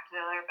one after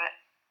the other. But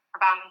for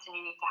badminton,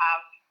 you need to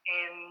have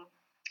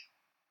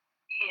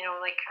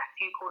like a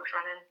few courts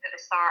running at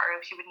the start, or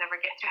else she would never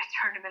get to a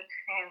tournament.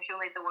 If she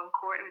only had the one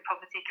court, it would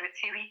probably take about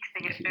 2 weeks to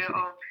get through it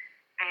all.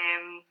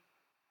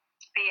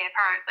 But yeah,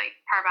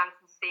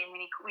 Para-Badminton's the same.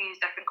 We use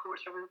different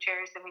courts for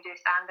wheelchairs than we do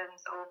standing.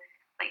 So,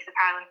 like the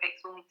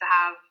Paralympics, we'll need to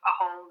have a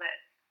hall that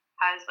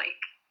has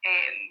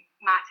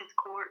matted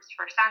courts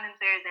for standing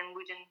players, and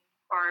wooden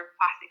or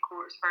plastic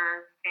courts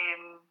for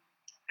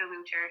the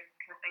wheelchair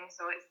kind of thing.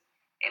 So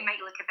it might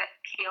look a bit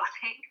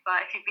chaotic,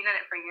 but if you've been in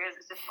it for years,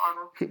 it's just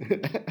normal.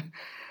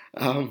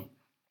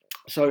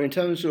 So in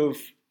terms of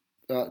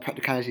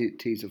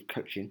practicalities of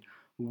coaching,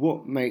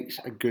 what makes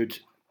a good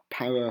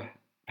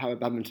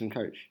para-badminton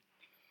coach?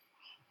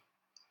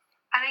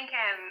 I think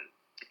a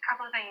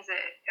couple of things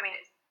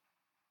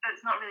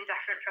it's not really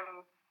different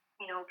from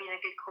being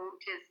a good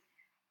coach. Is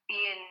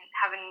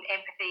having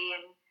empathy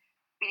and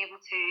being able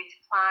to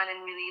plan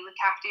and really look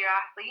after your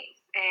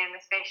athletes,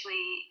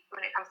 especially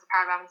when it comes to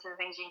para-badminton.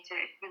 Things you need to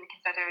really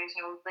consider is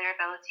their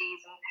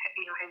abilities and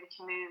how they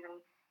can move,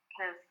 and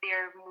kind of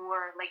they're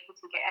more likely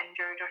to get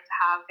injured or to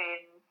have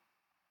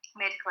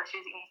medical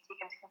issues that you need to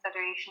take into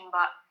consideration.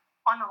 But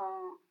on the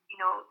whole,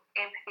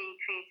 empathy,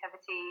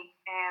 creativity,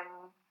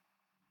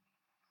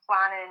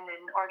 planning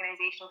and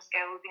organisational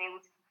skills, being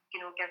able to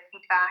give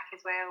feedback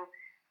as well,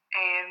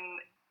 and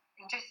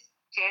just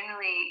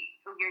generally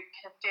your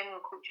kind of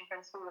general coaching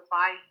principles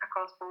apply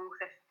across both.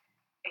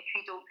 If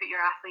you don't put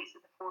your athletes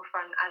at the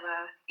forefront as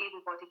a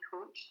able-bodied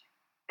coach,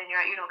 then you're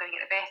not going to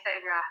get the best out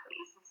of your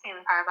athletes. It's the same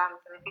in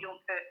para-badminton. If you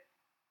don't put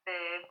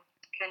the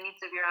kind of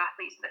needs of your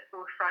athletes at the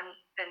forefront,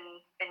 then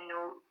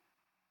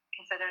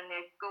considering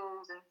their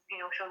goals and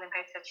showing them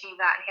how to achieve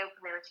that and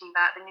helping them achieve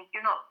that, then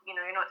you're not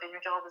doing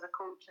your job as a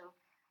coach. And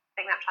I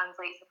think that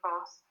translates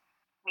across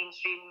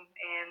mainstream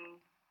and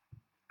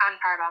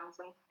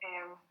para-badminton.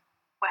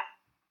 With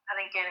I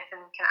think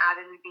anything kind of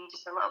added would be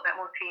just a little bit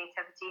more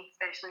creativity,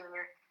 especially when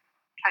you're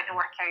trying to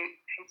work out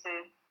how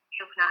to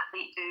help an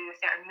athlete do a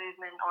certain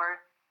movement, or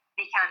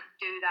they can't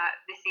do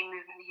the same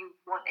movement that you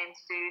want them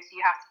to do, so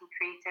you have to be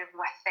creative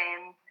with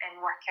them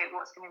and work out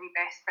what's going to be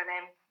best for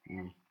them.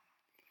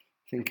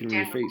 Thinking on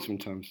your feet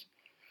sometimes.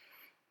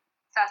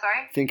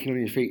 Sorry? Thinking on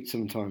your feet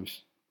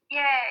sometimes.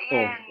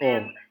 Yeah.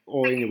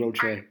 Or in a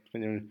wheelchair.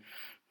 Or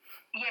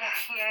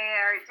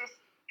just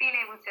being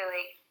able to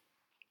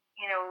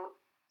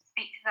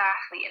speak to the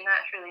athlete, and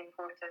that's really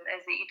important,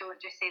 is that you don't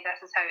just say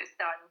this is how it's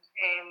done,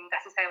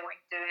 this is how I want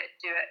to do it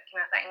kind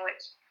of thing,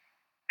 which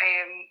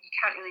you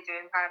can't really do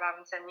in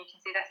para-badminton. You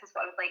can say this is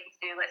what I would like you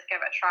to do, let's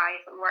give it a try.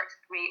 If it works,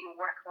 great, we'll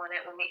work on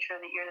it, we'll make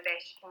sure that you're the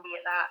best you can be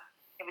at that.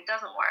 If it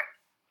doesn't work,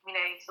 we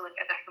now need to look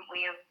at a different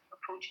way of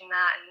approaching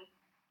that,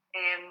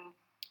 and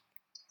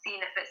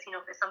seeing if it's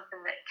something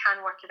that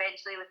can work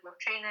eventually with more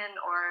training,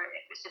 or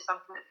if it's just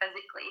something that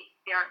physically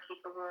they aren't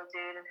capable of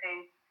doing, and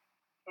how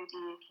do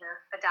you kind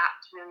of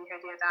adapt, really? How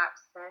do you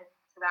adapt to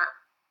that?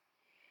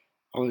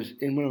 I was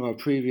in one of our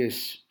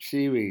previous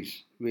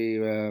series.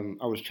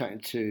 I was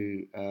chatting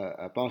to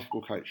a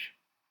basketball coach,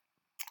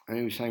 and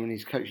he was saying when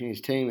he's coaching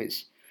his team,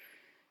 it's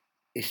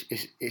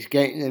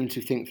getting them to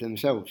think for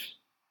themselves.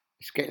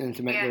 It's getting them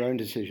to make their own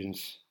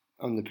decisions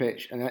on the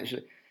pitch. And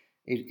actually,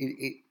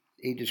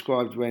 he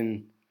described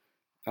when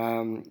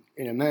when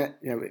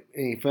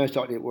he first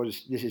started, it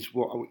was, this is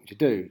what I want you to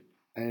do.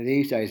 And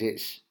these days, he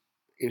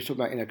was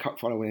talking about in a cup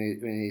final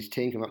when his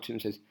team came up to him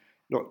and says,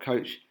 "Look,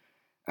 coach,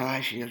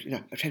 actually,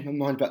 I've changed my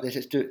mind about this.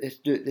 Let's do it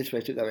this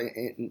way. Let's do it that way."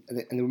 And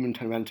the woman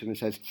turned around to him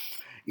and says,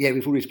 "Yeah,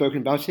 we've already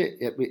spoken about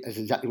it. That's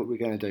exactly what we're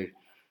going to do."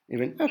 And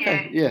he went,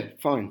 "Okay, yeah,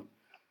 fine."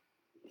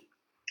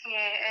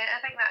 Yeah,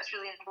 I think that's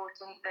really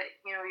important, that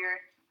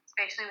you're,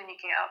 especially when you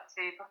get up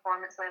to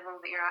performance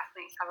level, that your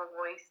athletes have a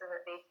voice, and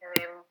that they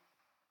can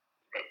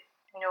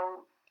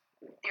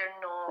they're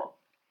not.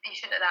 You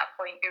shouldn't at that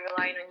point be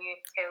relying on you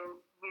to tell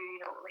you,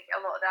 like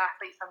a lot of the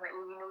athletes, I'm like,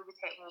 well, you know the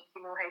technique,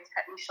 you know how to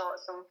hit these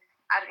shots, so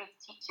I don't need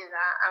to teach you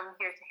that. I'm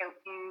here to help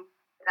you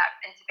with that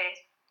into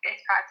best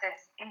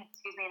practice, in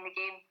the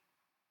game.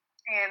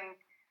 And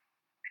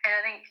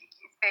I think,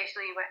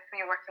 especially when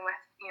you're working with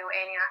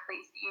any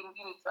athletes, you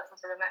need to listen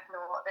to them. If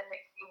not, then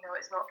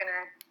it's not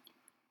gonna.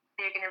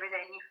 They're gonna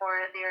resent you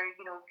for it. They're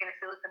gonna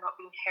feel like they're not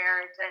being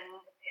heard.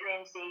 And at the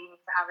end of the day, you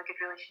need to have a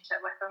good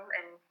relationship with them,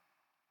 and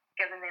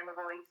giving them a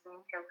voice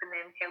and helping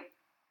them help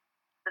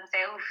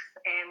themselves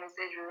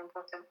is really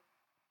important.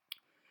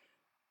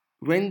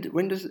 When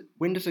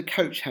does a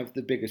coach have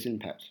the biggest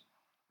impact?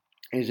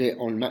 Is it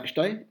on match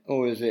day,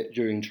 or is it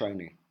during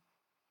training?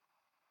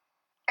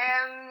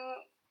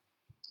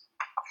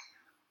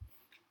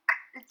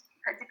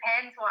 It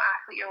depends what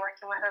athlete you're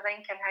working with, I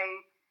think, and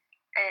how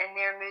in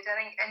their mood. I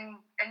think in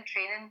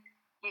training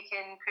you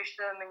can push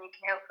them and you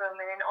can help them,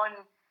 and then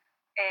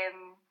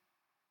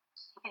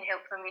you can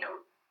help them,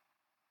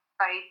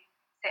 by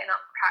setting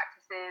up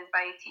practices,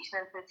 by teaching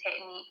them the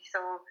technique.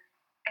 So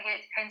again,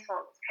 it depends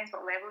what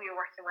level you're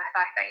working with,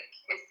 I think,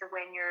 as to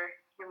when you're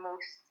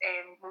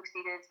most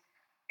needed.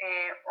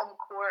 On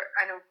court,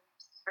 I know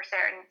for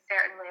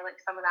certainly like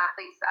some of the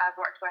athletes that I've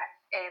worked with,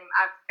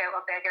 I've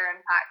felt a bigger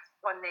impact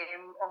on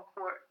them on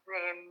court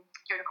during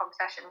a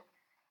competition.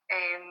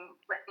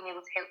 with being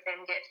able to help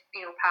them get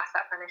past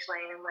that finish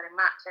line and winning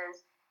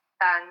matches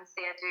than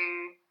say I do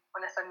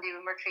on a Sunday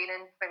when we're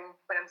training,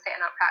 when I'm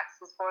setting up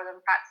practices for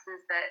them,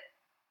 practices that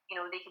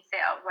they could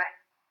set up with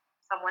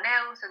someone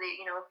else, or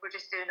if we're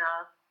just doing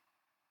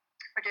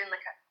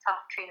like a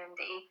tough training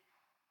day,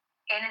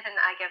 anything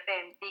that I give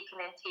them, they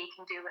can then take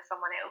and do with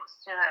someone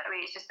else. That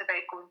way it's just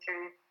about going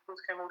through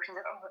those kind of motions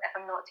if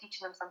I'm not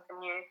teaching them something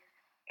new.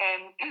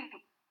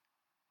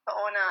 But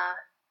on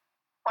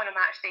a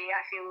match day,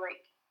 I feel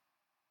like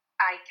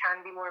I can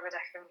be more of a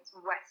difference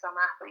with some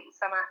athletes.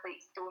 Some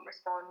athletes don't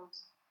respond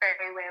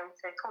very well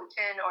to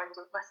coaching, or they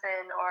don't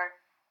listen, or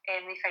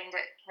they find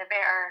it kind of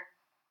better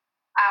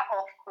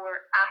off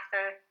court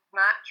after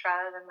match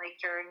rather than like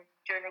during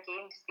a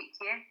game to speak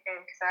to you,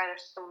 because they're either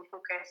so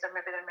focused or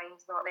maybe their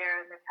mind's not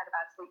there and they've had a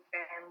bad sleep.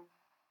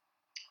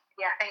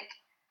 I think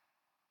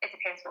it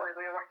depends what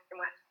level you're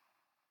working with.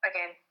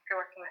 Again, if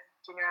you're working with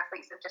junior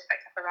athletes that have just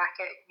picked up a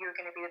racket, you're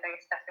going to be the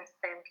biggest difference to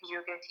them, because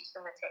you're going to teach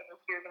them the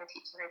technique, you're going to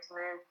teach them how to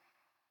move,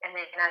 and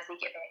then as they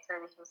get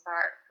better, they can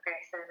start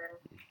progressing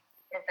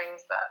and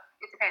things. But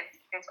it depends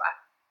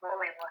what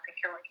level I think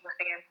you're working with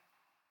again.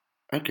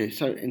 Okay,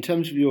 so in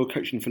terms of your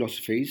coaching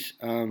philosophies,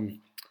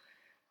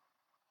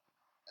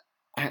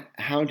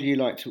 how do you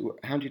like to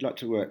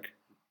work?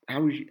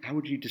 How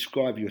would you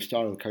describe your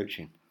style of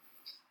coaching?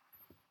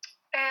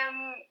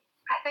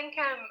 I think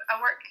I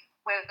work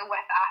with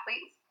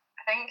athletes.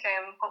 I think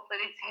hopefully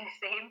they'd say the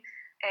same.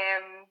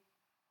 I'm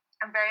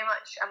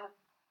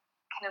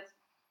kind of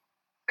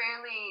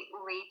fairly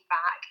laid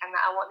back, and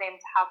that I want them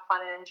to have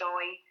fun and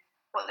enjoy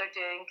what they're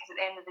doing, because at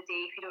the end of the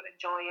day, if you don't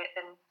enjoy it,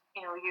 then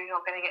you're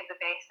not going to get the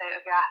best out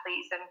of your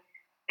athletes, and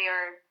they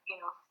are,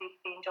 if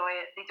they enjoy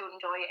it, they don't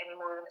enjoy it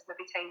anymore, then it's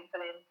maybe time for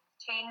them to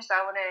change. So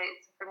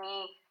for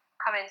me,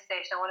 come into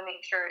session, I want to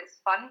make sure it's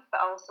fun,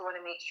 but I also want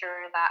to make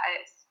sure that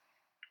it's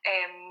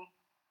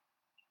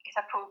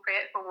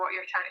appropriate for what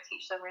you're trying to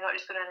teach them. We're not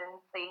just going in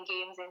and playing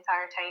games the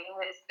entire time.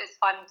 It's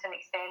fun to an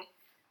extent,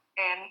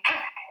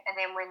 and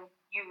then when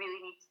you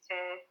really need to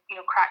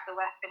crack the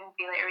whip and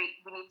be like, right,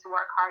 we need to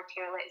work hard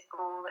here, let's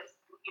go, let's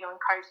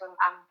encourage them.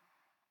 I'm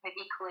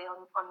equally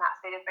on that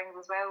side of things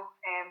as well.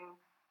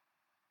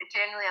 But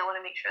generally, I want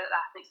to make sure that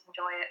the athletes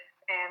enjoy it,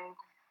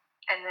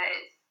 and that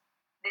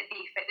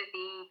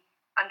they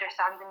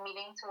understand the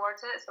meaning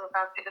towards it. So if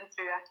I put them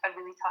through a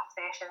really tough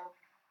session,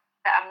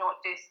 that I'm not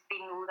just, they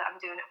know that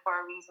I'm doing it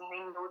for a reason. They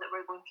know that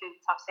we're going through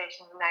the tough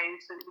sessions now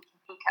so that we can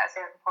peak at a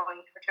certain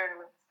point for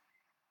tournaments.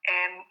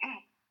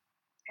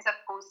 As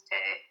opposed to,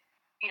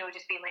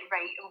 just being like,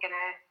 right, I'm going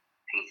to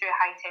put you through a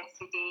high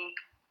intensity day.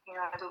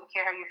 I don't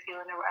care how you're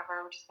feeling or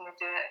whatever, we're just going to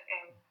do it.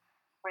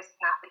 Whereas if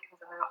an athlete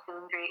comes in and they're not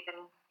feeling great,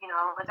 then,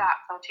 I'll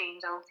adapt, I'll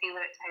change, I'll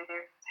tailor it to how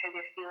they're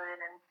feeling.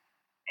 And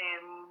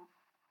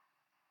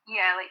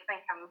I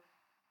think I'm a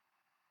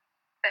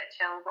bit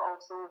chill, but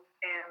also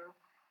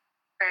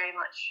very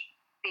much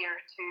there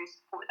to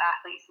support the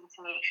athletes and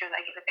to make sure that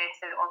I get the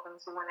best out of them.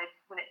 So when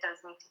it does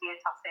need to be a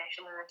tough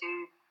session, and I do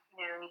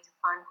need to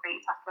plan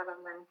quite tough for them,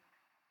 then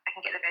I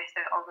can get the best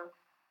out of them.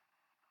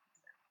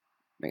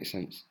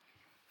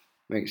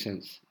 Makes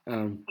sense.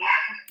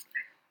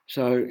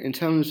 So in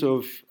terms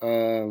of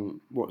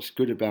what's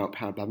good about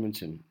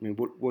Para-Badminton, I mean,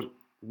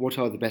 what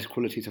are the best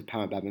qualities of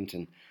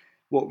Para-Badminton?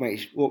 What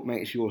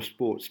makes your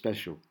sport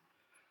special?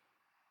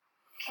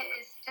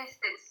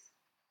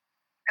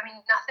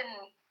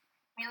 Nothing.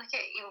 When you look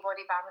at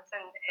able-bodied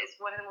badminton, it's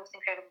one of the most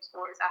incredible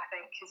sports, I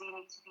think, because you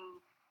need to be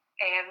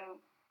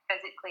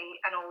physically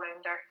an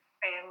all-rounder.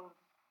 And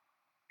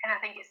I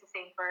think it's the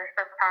same for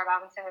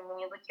para-badminton. And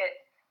when you look at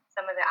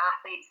some of the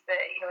athletes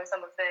that,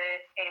 some of the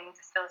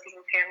disabilities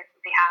and impairments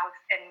that they have,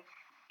 and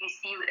you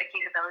see what their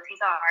capabilities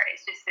are,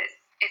 it's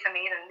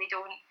amazing.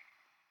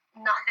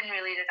 Nothing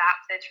really is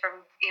adapted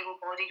from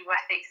able-bodied,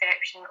 with the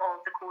exception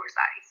of the court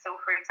size. So,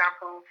 for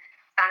example,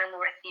 standing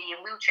lower three in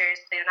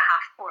wheelchairs play on a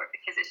half court,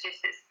 because it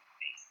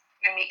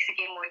makes the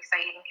game more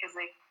exciting, because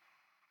the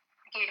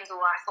games will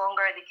last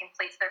longer, they can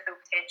play to their full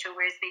potential,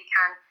 whereas they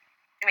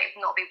might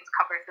not be able to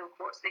cover a full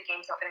court, so the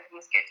game's not going to be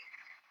as good.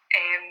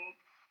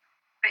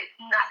 But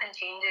nothing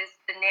changes.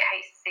 The net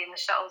height's the same, the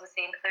shuttle's the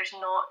same, but there's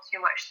not too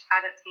much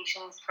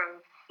adaptations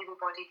from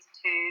able-bodied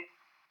to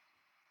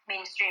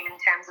mainstream in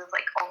terms of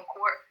on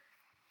court.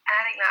 And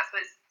I think that's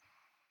what's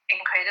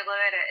incredible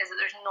about it, is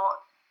that there's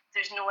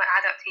no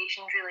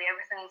adaptations really.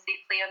 Everything's, they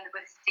play with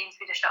the same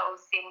speed of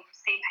shuttles, same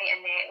height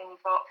of net, and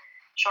we've got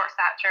short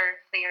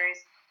stature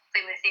players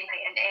playing with the same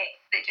height of net.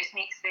 That just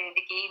makes the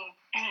game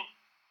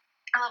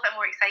a little bit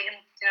more exciting,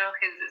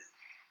 because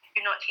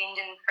you're not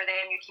changing for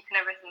them, you're keeping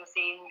everything the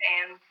same.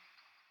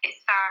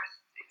 It's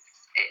fast,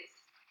 it's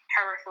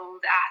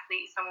powerful. The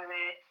athletes, some of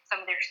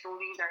their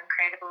stories are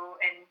incredible,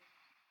 and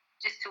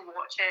just to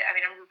watch it, I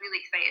mean, I'm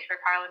really excited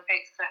for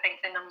Paralympics, because I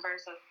think the number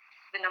of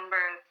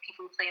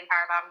people playing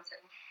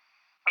para-badminton,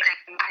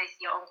 I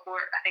see it on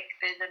court, I think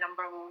the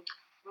number will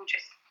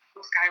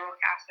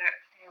skyrocket after it.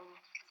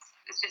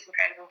 It's just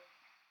incredible.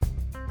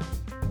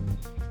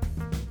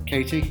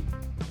 Kaity,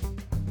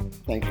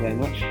 thank you very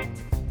much.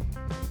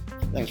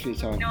 Thanks for your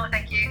time. No,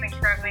 thank you. Thank you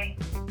for having me.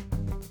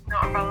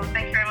 Not a problem.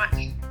 Thank you very much.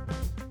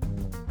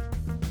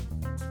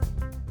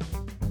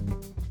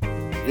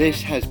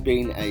 This has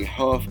been a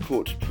Half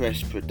Court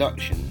Press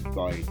production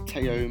by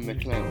Tao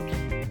MacLeod.